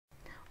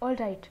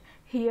Alright,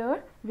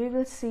 here we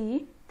will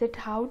see that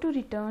how to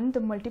return the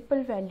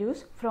multiple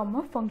values from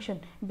a function.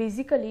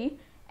 Basically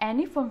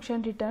any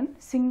function return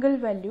single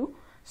value,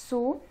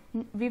 so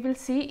we will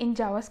see in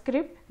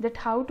JavaScript that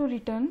how to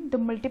return the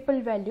multiple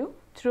value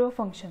through a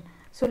function.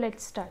 So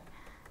let's start.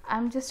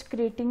 I'm just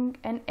creating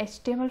an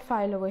HTML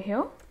file over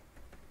here,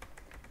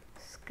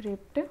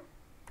 script.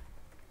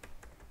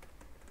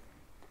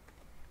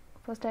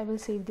 First I will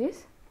save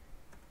this.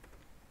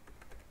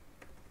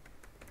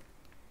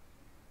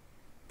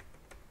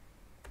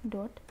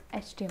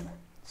 .html.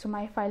 So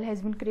my file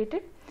has been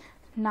created.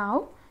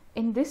 Now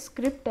in this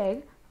script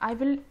tag I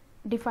will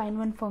define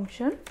one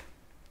function,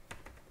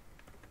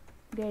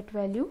 get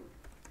value,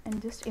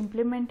 and just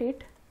implement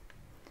it.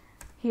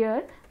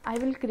 Here I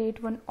will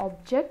create one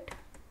object,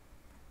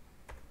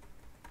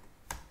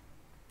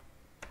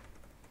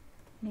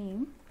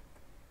 name,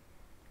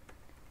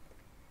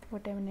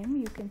 whatever name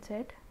you can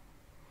set.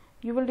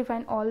 You will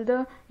define all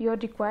the your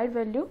required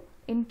value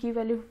in key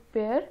value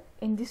pair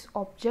in this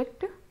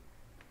object,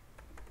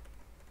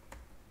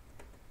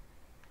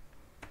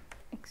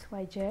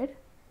 XYZ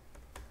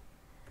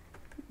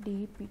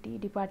DPT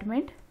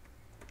department,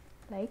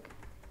 like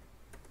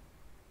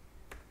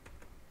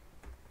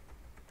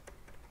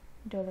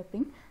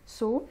developing.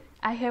 So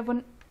I have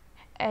an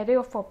array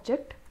of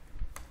object.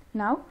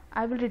 Now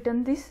I will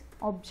return this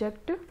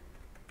object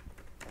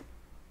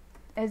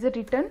as a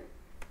return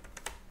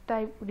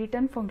type,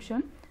 return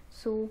function.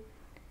 So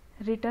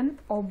return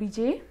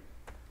obj.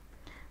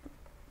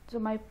 So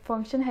my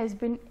function has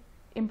been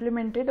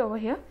implemented over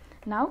here.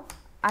 Now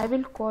I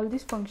will call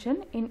this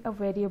function in a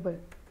variable,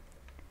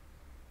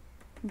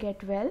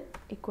 getVal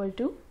equal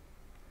to,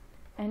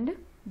 and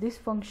this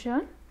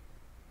function.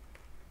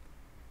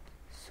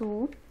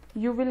 So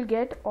you will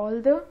get all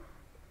the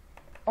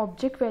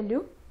object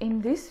value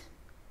in this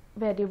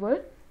variable.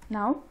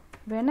 Now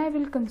when I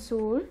will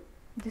console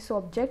this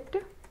object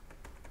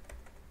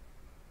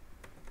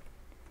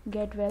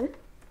getVal,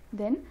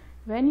 then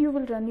when you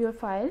will run your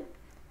file,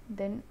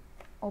 then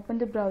open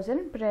the browser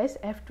and press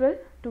F12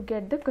 to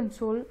get the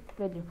console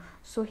value.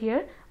 So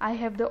here I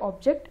have the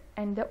object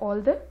and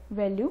all the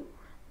value,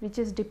 which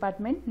is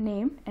department,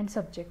 name and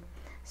subject.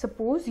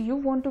 Suppose you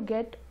want to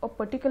get a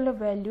particular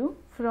value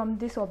from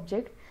this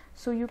object,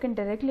 so you can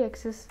directly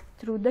access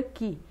through the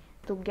key.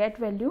 So get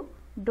value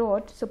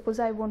dot, suppose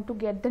I want to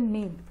get the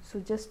name,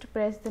 so just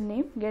press the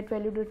name, get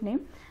value dot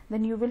name,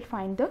 then you will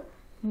find the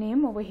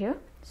name over here.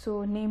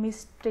 So name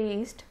is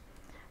taste,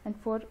 and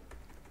for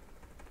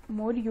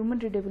more human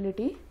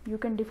readability you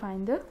can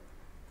define the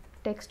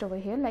text over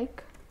here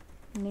like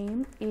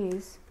name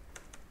is,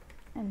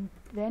 and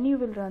when you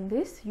will run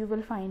this you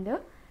will find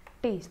a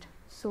taste.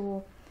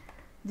 So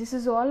this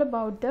is all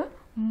about the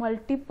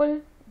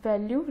multiple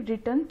value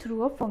written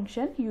through a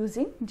function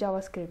using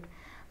JavaScript.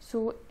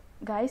 So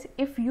guys,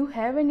 if you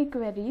have any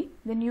query,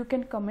 then you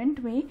can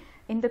comment me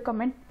in the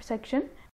comment section